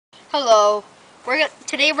Hello.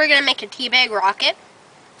 Today we're gonna make a teabag rocket,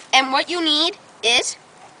 and what you need is,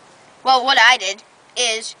 well, what I did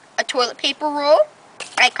is a toilet paper roll.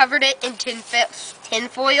 I covered it in tin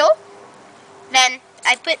foil. Then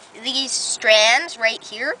I put these strands right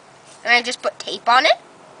here, and I just put tape on it.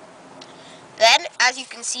 Then, as you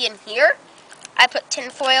can see in here, I put tin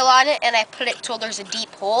foil on it, and I put it so there's a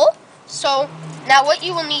deep hole. So now what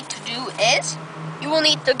you will need to do is, you will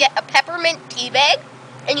need to get a peppermint teabag,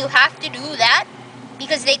 and you have to do that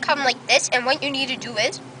because they come like this. And what you need to do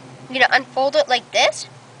is, you're gonna unfold it like this.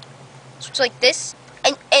 So it's like this,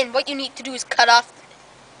 and what you need to do is cut off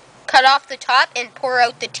the top and pour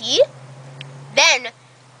out the tea. Then,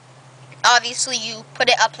 obviously, you put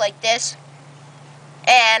it up like this,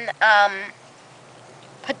 and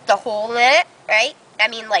put the hole in it, right? I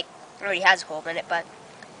mean, like, it already has a hole in it, but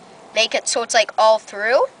make it so it's like all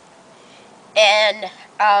through, and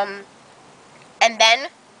then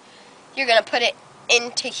you're gonna put it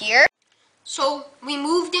into here. So we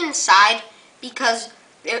moved inside because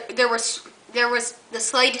there was the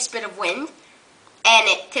slightest bit of wind, and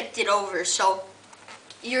it tipped it over. So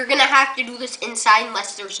you're gonna have to do this inside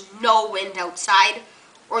unless there's no wind outside,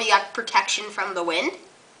 or you have protection from the wind.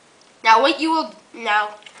 Now you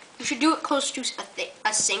should do it close to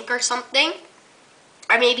a sink or something,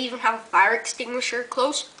 or maybe even have a fire extinguisher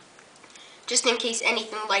close, just in case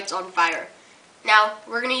anything lights on fire. Now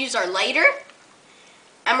we're gonna use our lighter,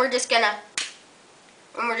 and we're just gonna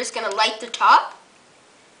light the top,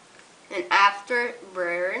 and after it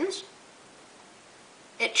burns,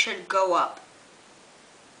 it should go up.